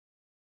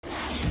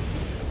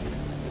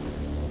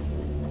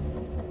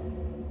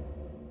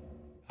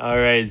All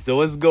right, so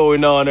what's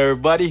going on,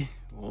 everybody?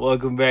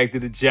 Welcome back to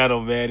the channel,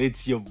 man.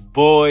 It's your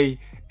boy,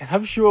 and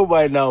I'm sure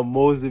by now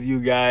most of you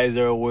guys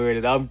are aware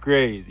that I'm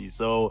crazy.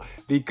 So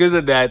because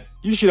of that,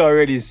 you should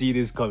already see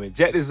this coming.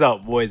 Check this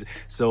out, boys.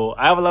 So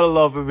I have a lot of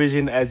love for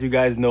Vision, as you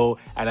guys know,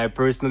 and I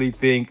personally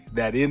think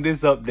that in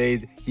this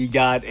update, he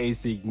got a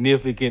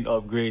significant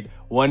upgrade,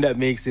 one that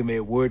makes him a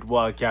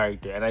worthwhile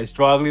character. And I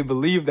strongly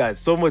believe that,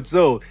 so much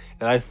so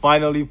that I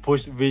finally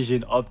pushed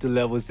Vision up to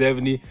level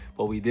 70,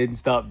 but we didn't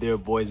stop there,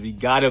 boys. We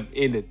got him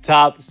in the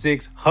top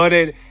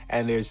 600,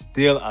 and there's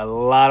still a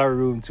lot of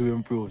room to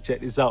improve.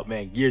 Check this out,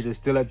 man. Gears are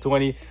still at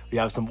 20. We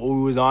have some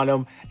Urus on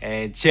them,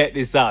 and check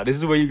this out. This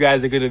is where you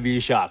guys are going to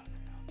be shocked.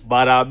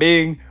 Bada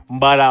bing,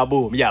 bada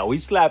boom. Yeah, we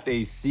slapped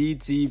a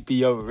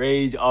CTP of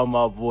rage on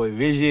my boy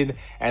Vision,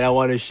 and I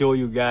want to show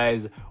you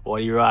guys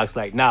what he rocks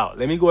like. Now,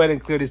 let me go ahead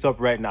and clear this up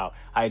right now.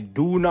 I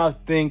do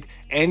not think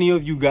any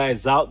of you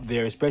guys out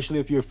there, especially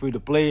if you're free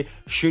to play,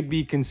 should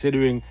be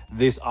considering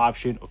this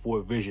option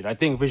for Vision. I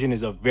think Vision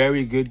is a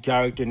very good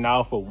character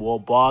now for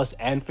World Boss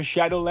and for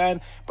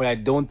Shadowland, but I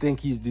don't think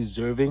he's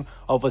deserving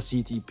of a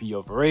CTP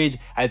of rage.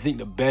 I think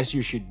the best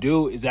you should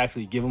do is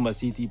actually give him a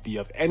CTP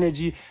of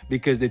energy,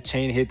 because the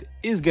chain hit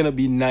is gonna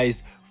be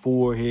nice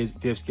for his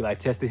 5th skill. I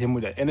tested him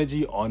with that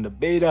energy on the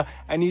beta,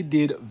 and he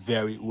did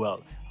very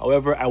well.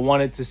 However, I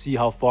wanted to see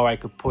how far I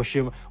could push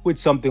him with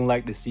something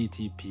like the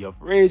CTP of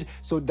rage,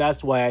 so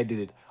that's why I did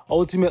it.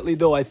 Ultimately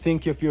though, I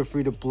think if you're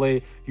free to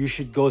play, you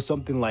should go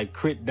something like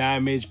crit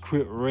damage,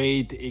 crit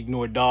rate,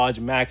 ignore dodge,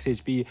 max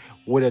HP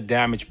with a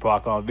damage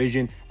proc on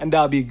Vision, and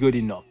that'll be good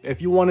enough. If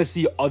you want to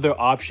see other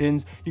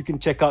options, you can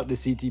check out the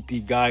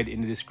CTP guide in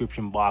the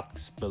description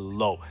box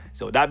below.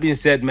 So that being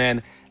said,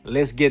 man,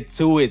 let's get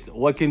to it.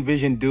 What can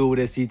Vision do with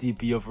a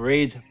CTP of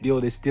rage?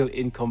 Build is still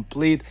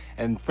incomplete,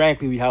 and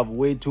frankly, we have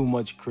way too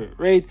much crit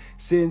rate,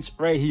 since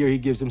right here he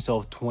gives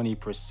himself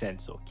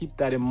 20%. So keep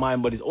that in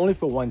mind, but it's only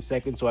for 1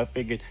 second, so I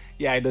figured,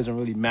 yeah, it doesn't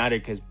really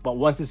matter, but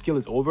once the skill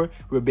is over,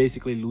 we're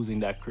basically losing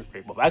that crit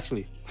rate. But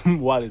actually,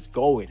 while it's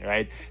going,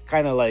 right,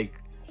 kind of like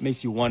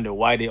makes you wonder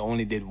why they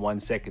only did 1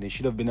 second. It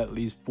should have been at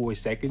least 4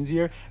 seconds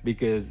here,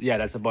 because yeah,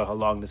 that's about how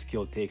long the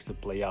skill takes to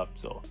play out.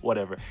 So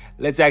whatever,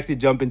 let's actually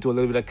jump into a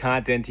little bit of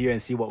content here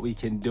and see what we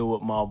can do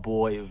with my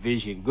boy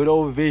Vision. Good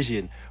old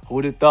Vision. Who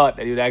would have thought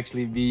that he would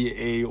actually be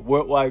a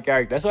worthwhile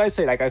character? That's why I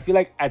say, like, I feel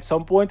like at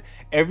some point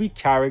every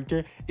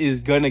character is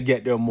gonna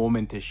get their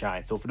moment to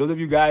shine. So for those of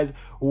you guys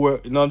who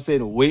were, you know what I'm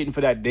saying, waiting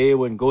for that day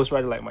when Ghost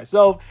Rider like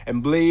myself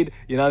and Blade,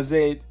 you know what I'm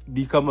saying,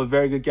 become a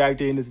very good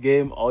character in this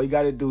game, all you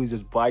gotta do is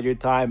just bide your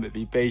time,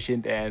 be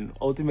patient, and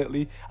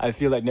ultimately I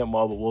feel like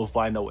Netmarble will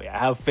find a way. I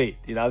have faith,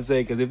 you know what I'm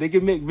saying, because if they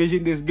can make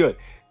Vision this good,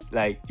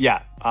 like,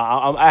 yeah,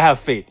 I have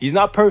faith. He's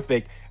not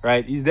perfect,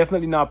 right? He's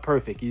definitely not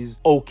perfect. He's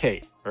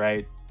okay,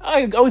 right?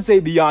 I would say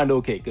beyond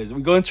okay, because we're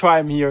going to try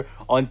him here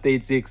on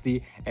stage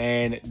 60,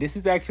 and this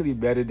is actually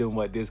better than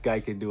what this guy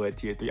can do at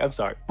tier 3. I'm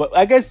sorry, but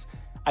I guess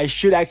I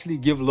should actually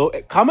give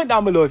comment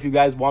down below if you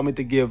guys want me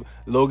to give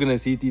Logan a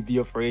CTP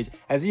of rage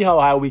and see how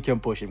high we can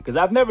push him, because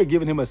I've never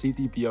given him a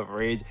CTP of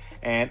rage,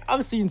 and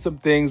I've seen some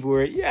things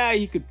where, yeah,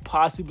 he could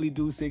possibly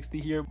do 60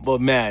 here,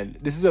 but man,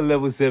 this is a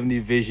level 70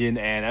 Vision,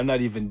 and I'm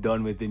not even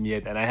done with him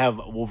yet, and I have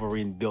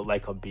Wolverine built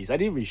like a beast. I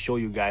didn't even show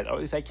you guys, or at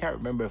least I can't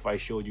remember if I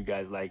showed you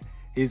guys, like,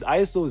 his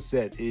ISO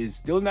set is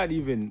still not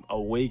even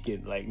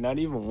awakened, like not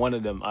even one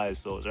of them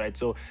ISOs, right?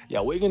 So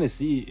yeah, what you're gonna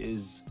see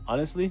is,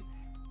 honestly,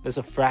 that's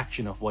a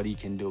fraction of what he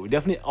can do. We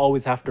definitely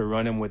always have to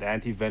run him with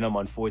anti-venom,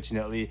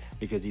 unfortunately,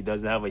 because he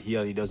doesn't have a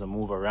heal, he doesn't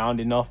move around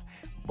enough.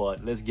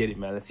 But let's get it,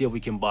 man. Let's see if we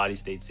can body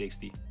stage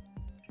 60.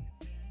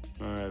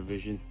 All right,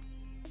 Vision,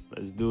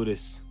 let's do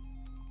this.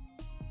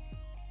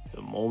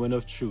 The moment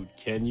of truth.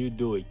 Can you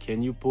do it?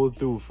 Can you pull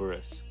through for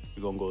us?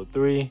 We're gonna go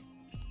 3,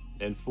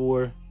 then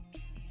 4,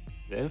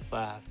 then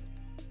 5.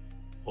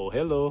 Oh,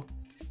 hello,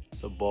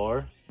 it's a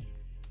bar.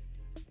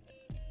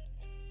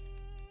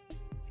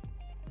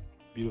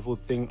 Beautiful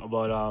thing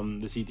about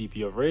the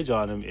CTP of rage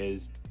on him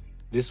is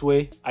this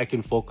way I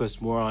can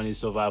focus more on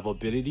his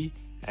survivability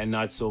and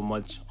not so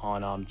much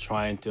on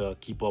trying to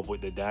keep up with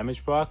the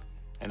damage proc,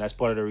 and that's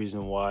part of the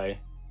reason why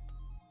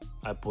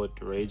I put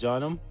rage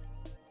on him.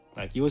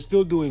 Like, he was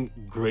still doing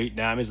great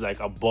damage, like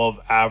above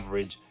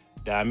average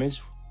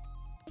damage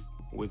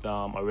with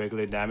a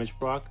regular damage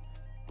proc,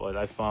 but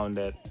I found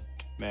that,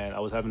 man, I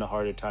was having a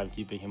harder time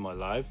keeping him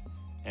alive,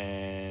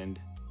 and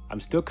I'm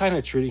still kind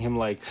of treating him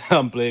like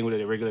I'm playing with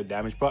a regular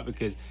damage proc,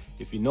 because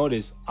if you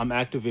notice, I'm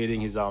activating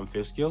his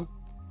 5th skill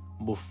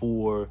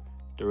before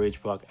the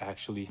rage proc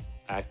actually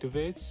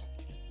activates,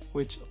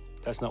 which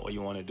that's not what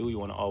you want to do. You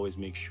want to always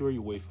make sure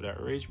you wait for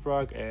that rage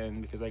proc,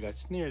 and because I got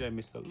snared, I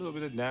missed a little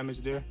bit of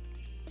damage there.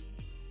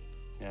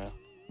 Yeah,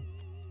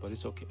 but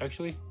it's okay.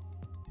 Actually,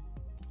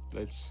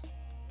 let's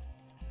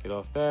get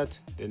off that,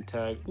 then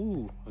tag,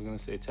 ooh, I was gonna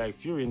say tag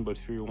Furion, but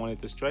Furion wanted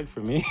to strike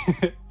for me.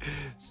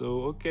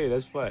 So okay,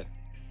 that's fine.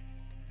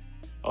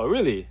 Oh,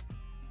 really?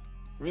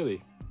 Really?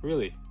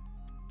 Really?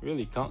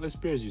 Really? Countless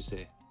pairs, you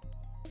say?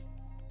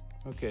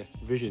 Okay,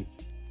 Vision.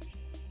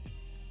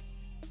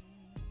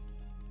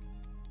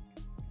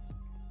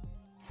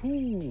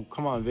 Ooh,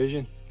 come on,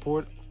 Vision.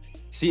 Port.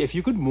 See, if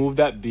you could move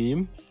that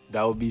beam,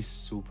 that would be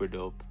super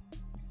dope.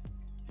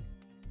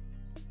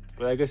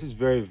 But I guess it's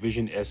very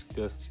Vision-esque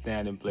to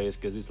stand in place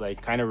because it's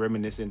like kind of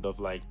reminiscent of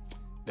like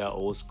that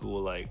old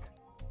school like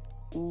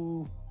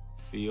ooh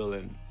feel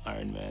and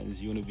Iron Man's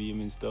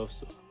Unibeam and stuff.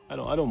 So I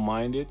don't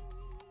mind it.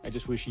 I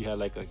just wish he had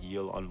like a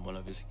heal on one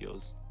of his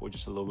skills or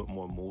just a little bit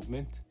more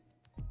movement.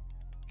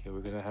 Okay,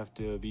 we're gonna have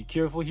to be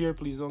careful here.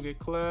 Please don't get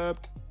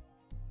clapped.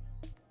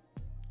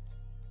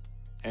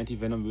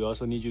 Anti-Venom, we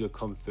also need you to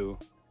come through.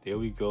 There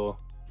we go.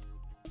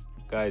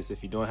 Guys,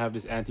 if you don't have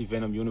this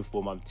Anti-Venom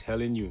uniform, I'm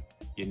telling you,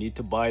 you need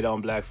to buy it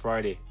on Black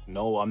Friday.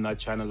 No, I'm not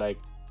trying to like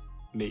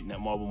make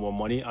Netmarble more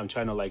money. I'm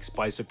trying to like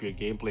spice up your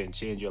gameplay and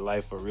change your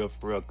life for real.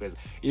 Because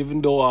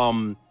even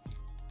though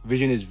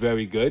Vision is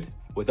very good,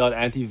 without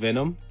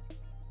Anti-Venom,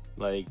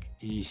 like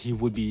he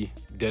would be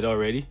dead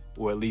already.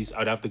 Or at least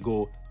I'd have to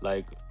go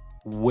like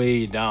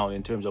way down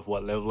in terms of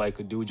what level I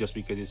could do, just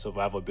because his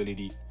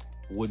survivability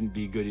wouldn't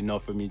be good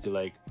enough for me to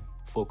like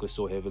focus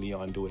so heavily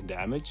on doing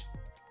damage.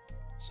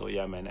 So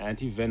yeah, man,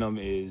 Anti-Venom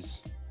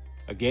is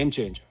a game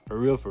changer for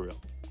real.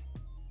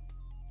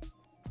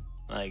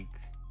 Like,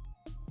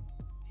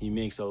 he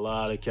makes a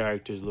lot of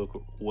characters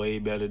look way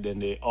better than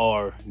they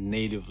are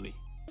natively,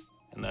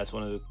 and that's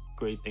one of the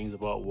great things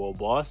about World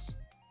Boss,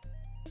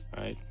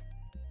 right?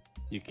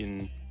 You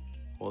can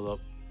hold up,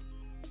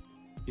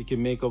 you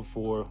can make up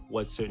for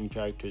what certain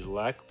characters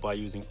lack by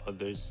using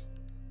others.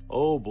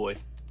 Oh boy,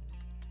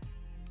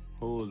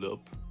 hold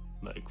up,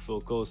 like Phil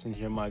Coulson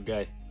here, my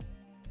guy.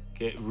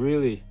 Okay,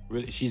 really,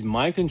 she's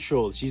mind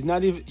controlled. She's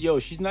not even,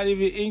 she's not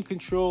even in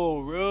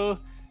control, bro.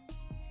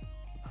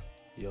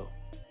 Yo,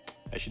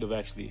 I should have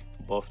actually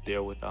buffed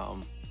there with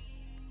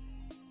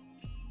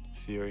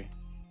Fury.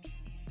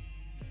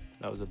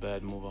 That was a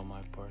bad move on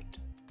my part.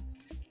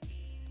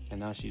 And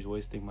now she's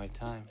wasting my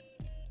time.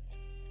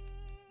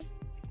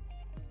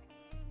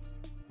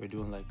 We're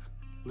doing like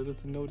little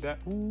to no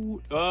damage.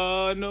 Ooh,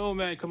 no,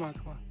 man, come on.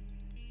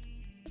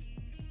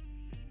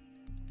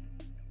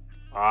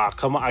 Ah,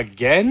 come on,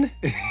 again?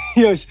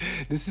 Yo,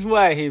 this is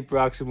why I hate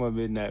Proxima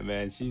Midnight,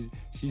 man. She's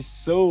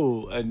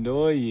so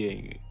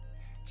annoying.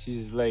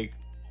 She's like,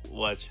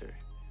 watch her.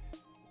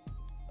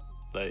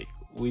 Like,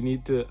 we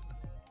need to...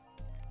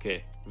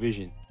 Okay,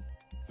 Vision.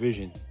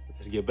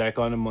 Let's get back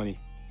on the money.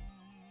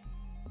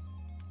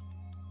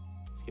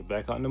 Let's get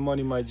back on the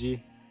money, my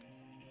G.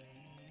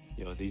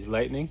 Yo, these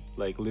lightning,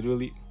 like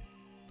literally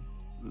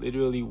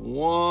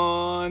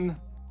one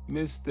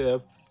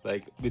misstep,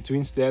 like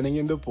between standing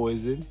in the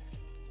poison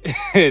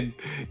and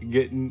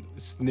getting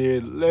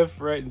snared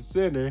left, right, and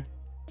center.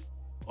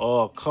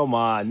 Oh, come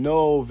on.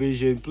 No,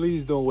 Vision.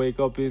 Please don't wake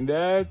up in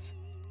that.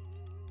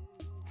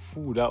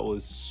 Phew, that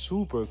was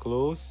super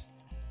close.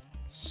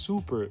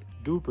 Super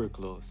duper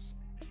close.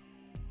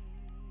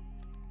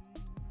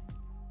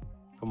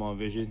 Come on,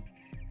 Vision.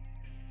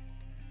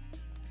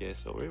 Okay,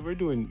 so we're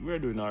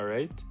doing all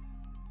right.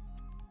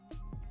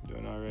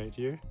 Doing all right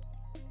here.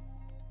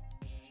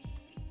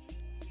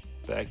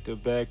 Back to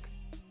back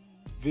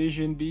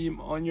Vision beam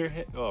on your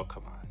head. Oh,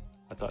 come on.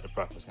 I thought the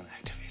proc was gonna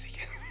activate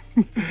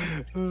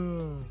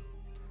again.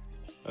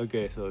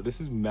 Okay, so this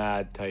is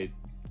mad tight,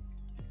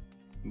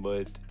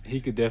 but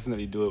he could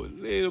definitely do it with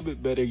a little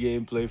bit better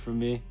gameplay for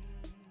me.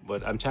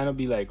 But I'm trying to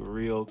be like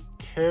real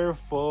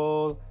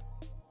careful,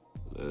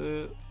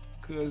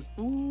 cause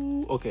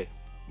okay,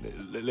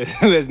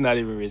 let's not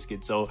even risk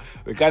it. So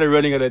we're kind of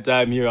running out of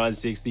time here on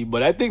 60,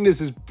 but I think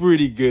this is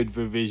pretty good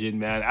for Vision,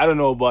 man. I don't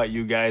know about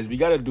you guys. We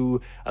gotta do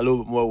a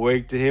little bit more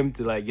work to him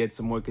to like get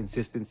some more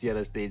consistency at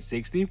a stage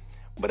 60.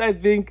 But I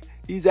think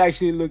he's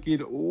actually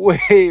looking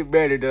way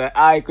better than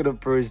I could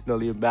have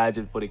personally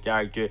imagined for the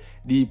character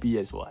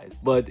DPS wise.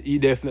 But he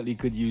definitely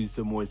could use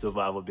some more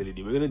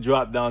survivability. We're gonna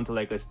drop down to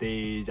like a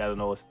stage, I don't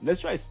know,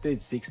 let's try stage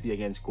 60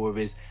 against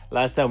Corvus.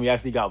 Last time we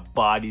actually got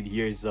bodied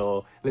here,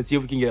 so let's see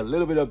if we can get a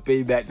little bit of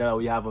payback now that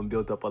we have him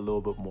built up a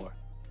little bit more.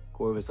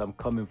 Corvus, I'm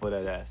coming for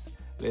that ass.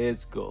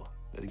 Let's go.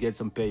 Let's get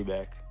some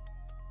payback.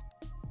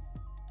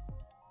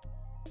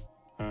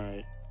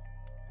 Alright.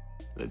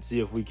 Let's see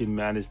if we can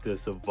manage to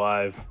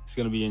survive. It's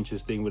going to be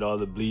interesting with all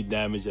the bleed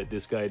damage that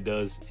this guy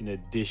does in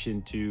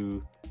addition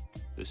to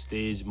the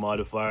stage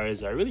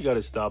modifiers. I really got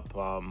to stop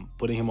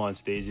putting him on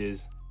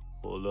stages.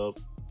 Hold up.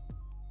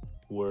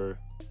 Where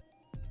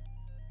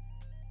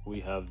we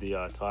have the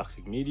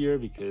Toxic Meteor,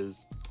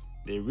 because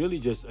they really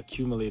just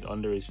accumulate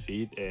under his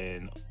feet,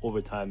 and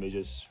over time they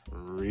just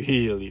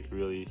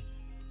really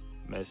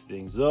mess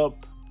things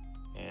up.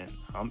 And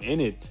I'm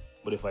in it,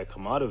 but if I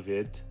come out of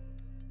it,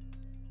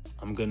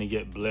 I'm gonna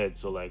get bled.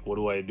 So like, what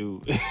do I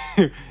do?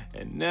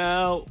 And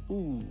now,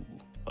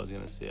 I was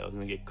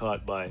gonna get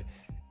caught by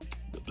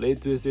the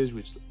Blade Twisters,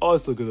 which is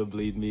also gonna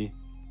bleed me.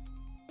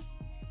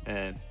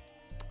 And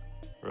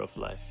rough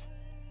life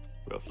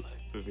for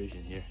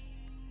Vision here.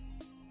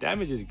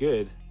 Damage is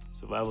good,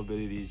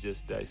 survivability is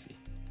just dicey.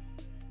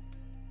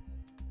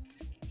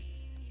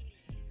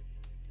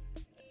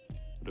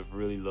 Would have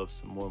really loved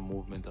some more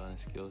movement on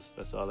his skills.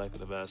 That's all I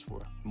could have asked for.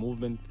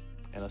 Movement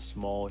and a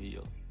small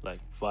heal. like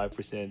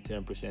 5%,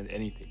 10%,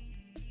 anything.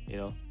 You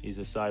know, he's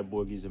a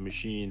cyborg, he's a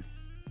machine.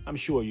 I'm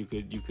sure you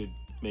could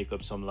make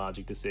up some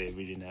logic to say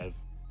Vision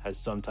has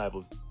some type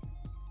of,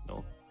 you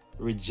know,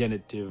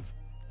 regenerative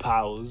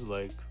powers,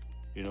 like,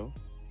 you know.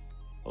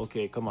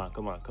 Okay, come on.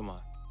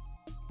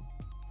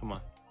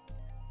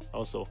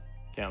 Also,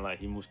 can't lie,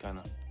 he moves kind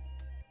of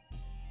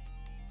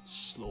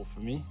slow for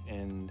me,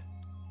 and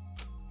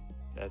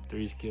that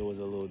 3 skill was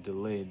a little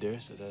delayed there,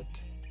 so that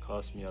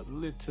cost me a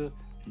little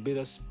bit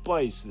of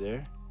spice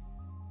there.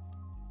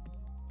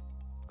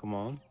 Come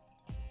on.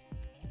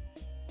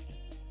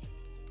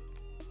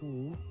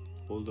 Ooh,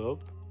 hold up.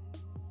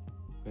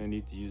 Gonna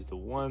need to use the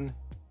 1.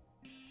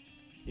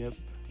 Yep,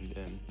 and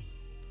then.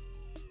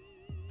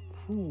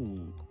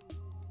 Whew.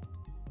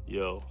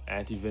 Yo,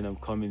 anti-venom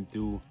coming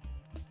through.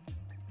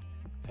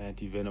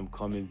 Anti-venom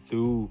coming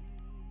through.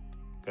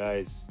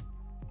 Guys,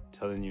 I'm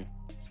telling you,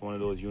 it's one of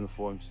those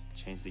uniforms.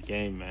 Change the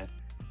game, man.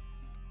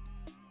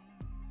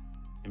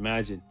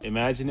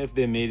 Imagine if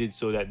they made it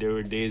so that there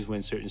were days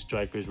when certain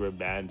strikers were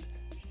banned.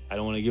 I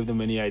don't want to give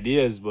them any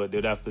ideas, but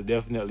they'd have to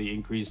definitely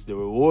increase the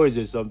rewards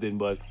or something.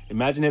 But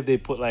imagine if they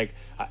put like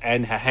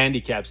a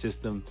handicap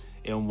system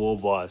in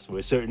World Boss,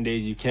 where certain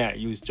days you can't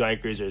use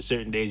strikers, or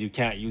certain days you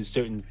can't use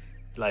certain,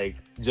 like,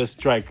 just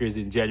strikers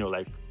in general.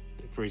 Like,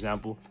 for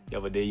example, you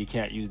have a day you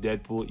can't use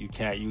Deadpool, you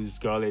can't use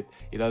Scarlet.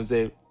 You know what I'm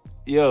saying?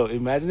 Yo,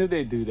 imagine if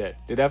they do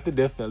that. They'd have to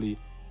definitely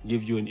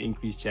give you an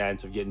increased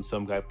chance of getting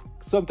some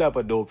type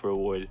of dope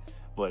reward.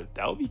 But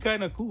that would be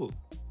kind of cool.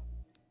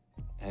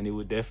 And it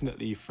would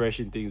definitely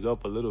freshen things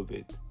up a little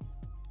bit.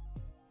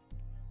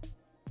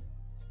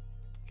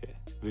 Okay,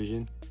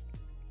 Vision.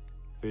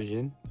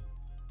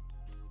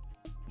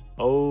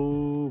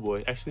 Oh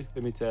boy, actually,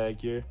 let me tag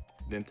here,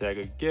 then tag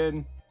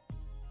again.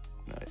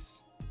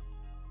 Nice.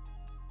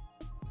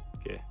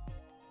 Okay,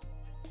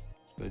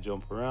 gonna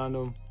jump around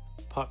him,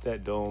 pop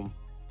that dome.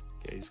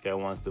 Okay, this guy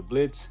wants to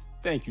blitz.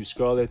 Thank you,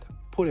 Scarlet.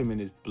 Put him in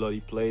his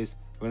bloody place.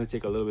 We're gonna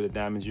take a little bit of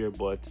damage here,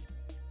 but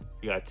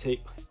you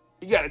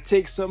gotta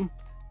take some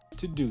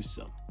to do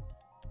some.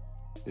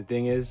 The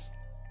thing is,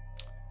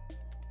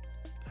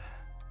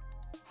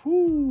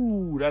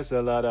 whoo, that's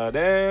a lot of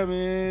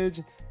damage.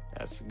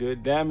 That's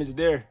good damage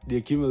there. The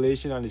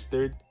accumulation on his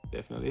 3rd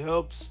definitely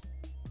helps.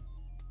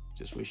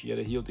 Just wish he had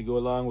a heal to go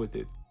along with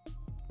it.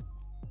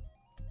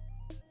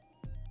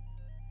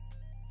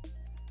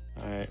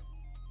 All right,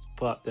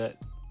 pop that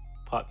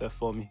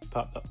for me.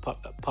 Pop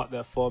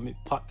that for me.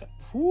 Pop that.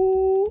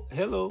 Whoo,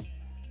 hello.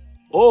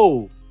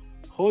 Oh,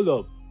 hold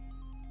up.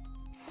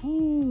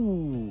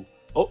 Whoo.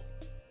 Oh,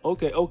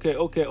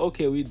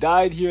 okay. We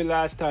died here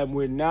last time.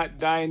 We're not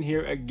dying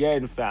here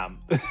again, fam.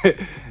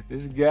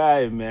 This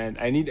guy, man.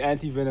 I need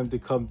anti-venom to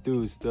come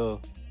through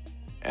still.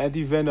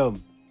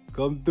 Anti-venom,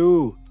 come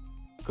through.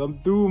 Come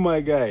through,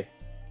 my guy.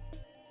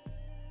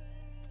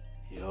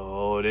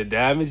 Yo, the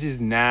damage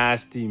is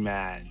nasty,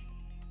 man.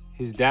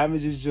 His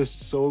damage is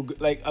just so good.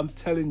 Like, I'm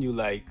telling you,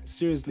 like,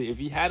 seriously, if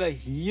he had a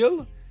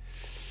heal,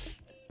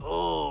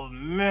 oh,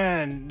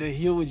 man, the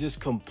heal would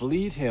just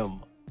complete him.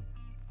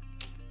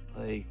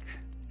 Like,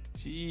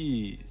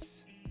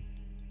 jeez.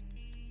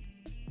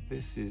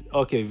 This is...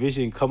 Okay,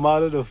 Vision, come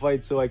out of the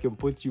fight so I can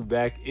put you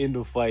back in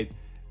the fight.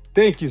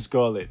 Thank you,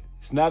 Scarlet.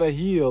 It's not a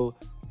heal,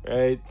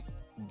 right?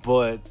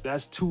 But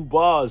that's 2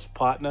 bars,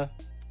 partner.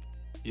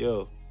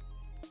 Yo.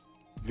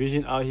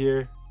 Vision out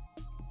here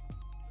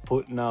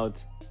putting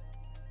out...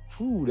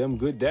 Whew, them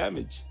good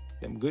damage.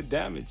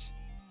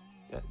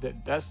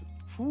 That's...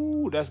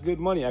 Whew, that's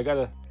good money. I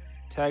gotta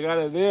tag out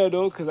of there,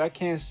 though, because I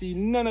can't see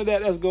none of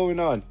that's going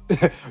on.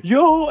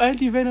 Yo,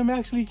 anti-venom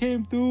actually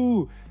came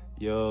through.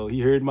 Yo, he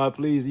heard my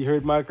pleas. He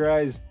heard my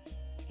cries.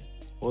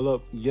 Hold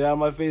up. Get out of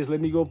my face. Let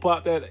me go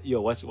pop that.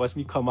 Yo, watch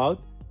me come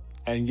out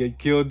and get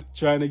killed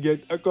trying to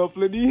get a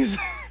couple of these.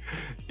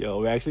 Yo,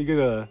 we're actually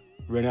gonna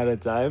run out of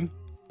time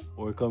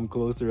or come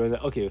close to running.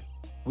 Okay,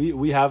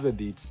 we have the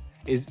deeps.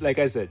 It's like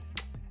I said,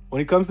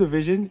 when it comes to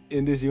Vision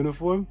in this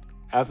uniform,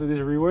 after this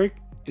rework,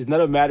 it's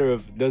not a matter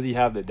of does he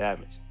have the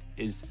damage.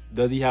 It's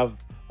does he have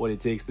what it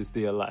takes to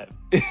stay alive.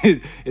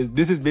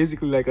 This is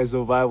basically like a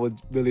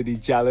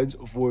survivability challenge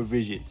for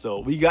Vision. So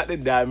we got the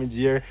damage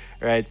here,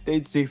 right?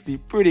 Stage 60,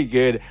 pretty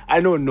good. I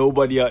know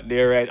nobody out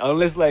there, right?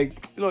 Unless,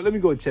 like, you know, let me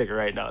go check it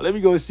right now. Let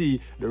me go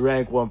see the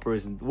rank 1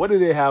 person. What do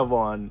they have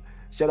on?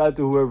 Shout out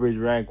to whoever is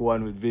rank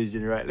 1 with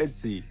Vision, right? Let's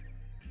see.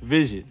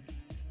 Vision.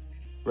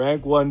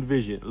 Rank 1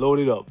 Vision. Load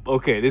it up.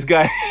 Okay, this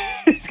guy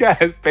this guy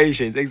has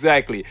patience.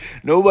 Exactly.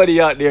 Nobody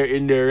out there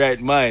in their right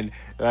mind,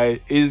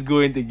 right, is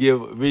going to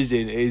give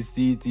Vision a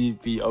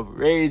CTP of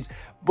rage.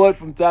 But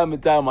from time to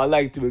time, I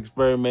like to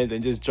experiment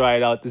and just try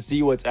it out to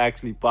see what's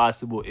actually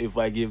possible if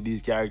I give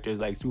these characters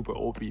like super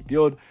OP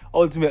build.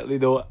 Ultimately,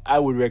 though, I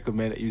would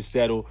recommend that you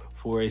settle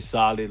for a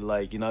solid,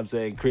 like, you know what I'm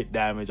saying, crit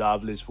damage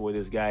obelisk for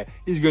this guy.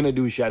 He's going to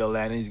do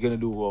Shadowland and he's going to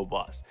do World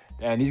Boss.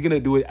 And he's going to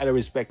do it at a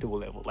respectable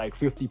level, like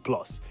 50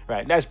 plus,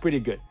 right? That's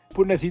pretty good.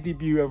 Putting a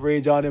CTP of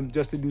rage on him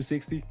just to do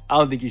 60, I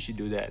don't think you should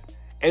do that.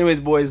 Anyways,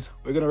 boys,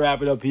 we're going to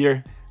wrap it up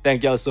here.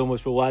 Thank y'all so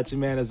much for watching,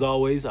 man. As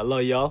always, I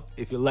love y'all.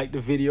 If you like the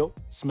video,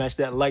 smash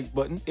that like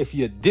button. If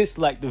you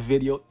dislike the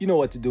video, you know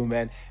what to do,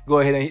 man. Go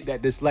ahead and hit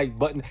that dislike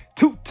button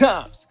 2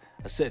 times.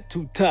 I said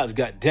 2 times,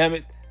 god damn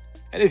it.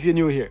 And if you're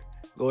new here,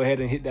 go ahead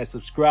and hit that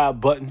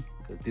subscribe button,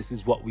 because this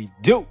is what we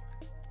do,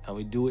 and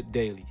we do it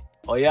daily.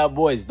 Oh yeah,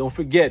 boys, don't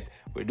forget,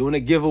 we're doing a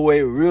giveaway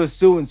real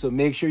soon, so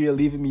make sure you're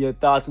leaving me your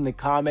thoughts in the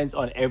comments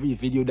on every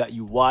video that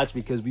you watch,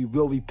 because we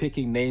will be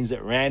picking names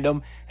at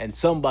random, and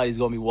somebody's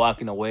gonna be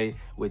walking away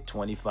with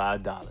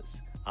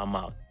 $25. I'm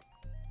out.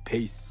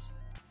 Peace.